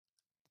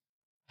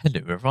Hello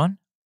everyone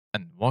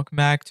and welcome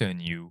back to a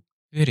new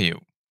video.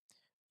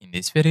 In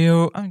this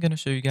video, I'm going to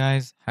show you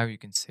guys how you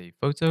can save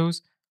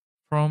photos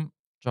from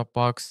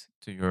Dropbox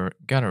to your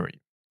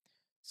gallery.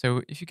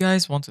 So if you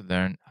guys want to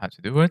learn how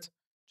to do it,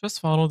 just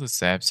follow the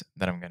steps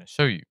that I'm going to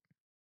show you.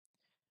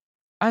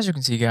 As you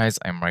can see guys,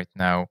 I'm right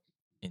now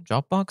in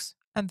Dropbox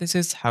and this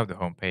is how the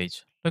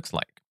homepage looks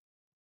like.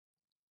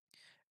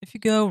 If you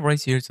go right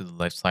here to the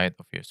left side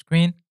of your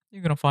screen,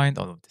 you're going to find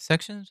all of the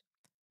sections.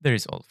 There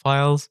is all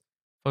files,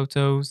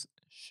 photos,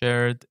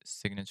 shared,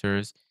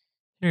 signatures.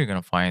 Here you're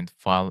going to find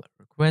file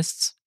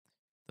requests,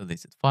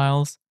 deleted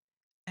files,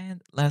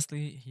 and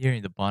lastly, here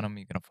in the bottom,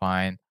 you're going to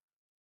find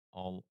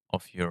all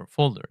of your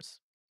folders.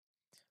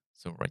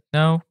 So right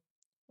now,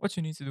 what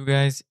you need to do,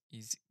 guys,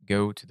 is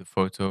go to the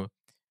photo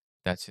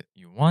that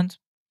you want.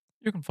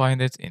 You can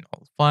find it in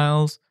all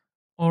files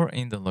or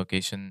in the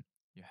location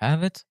you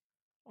have it,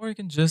 or you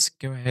can just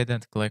go ahead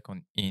and click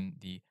on in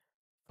the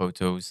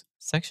photos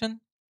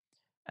section.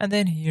 And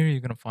then here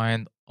you're going to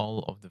find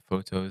all of the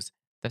photos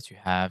that you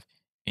have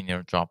in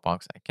your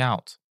Dropbox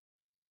account.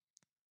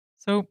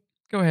 So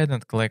go ahead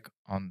and click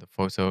on the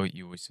photo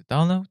you wish to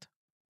download.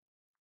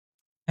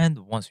 And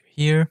once you're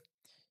here,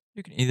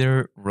 you can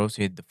either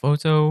rotate the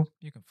photo,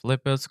 you can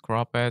flip it,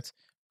 crop it.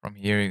 From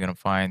here, you're going to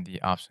find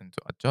the option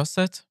to adjust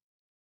it.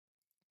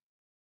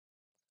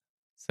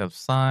 Self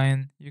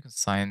sign, you can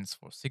sign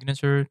for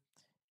signature.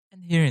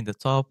 And here in the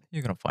top,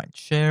 you're going to find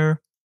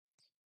share.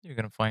 You're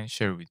going to find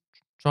share with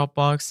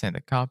Dropbox, send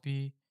a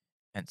copy,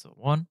 and so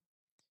on.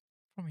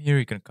 From here,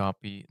 you can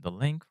copy the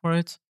link for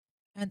it.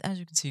 And as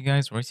you can see,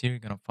 guys, right here, you're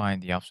going to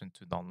find the option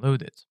to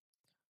download it.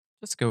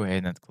 Just go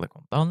ahead and click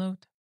on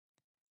download.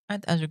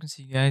 And as you can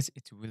see, guys,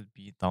 it will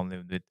be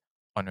downloaded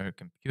on your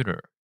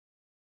computer.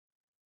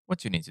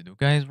 What you need to do,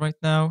 guys, right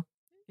now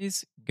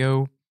is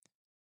go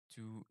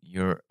to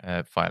your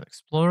file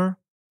explorer.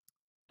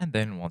 And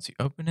then once you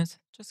open it,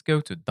 just go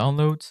to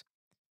downloads.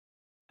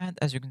 And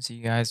as you can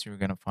see, guys, you're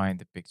going to find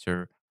the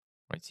picture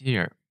right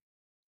here.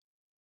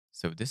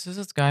 So this is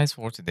it, guys,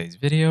 for today's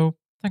video.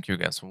 Thank you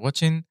guys for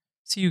watching.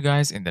 See you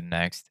guys in the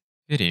next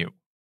video.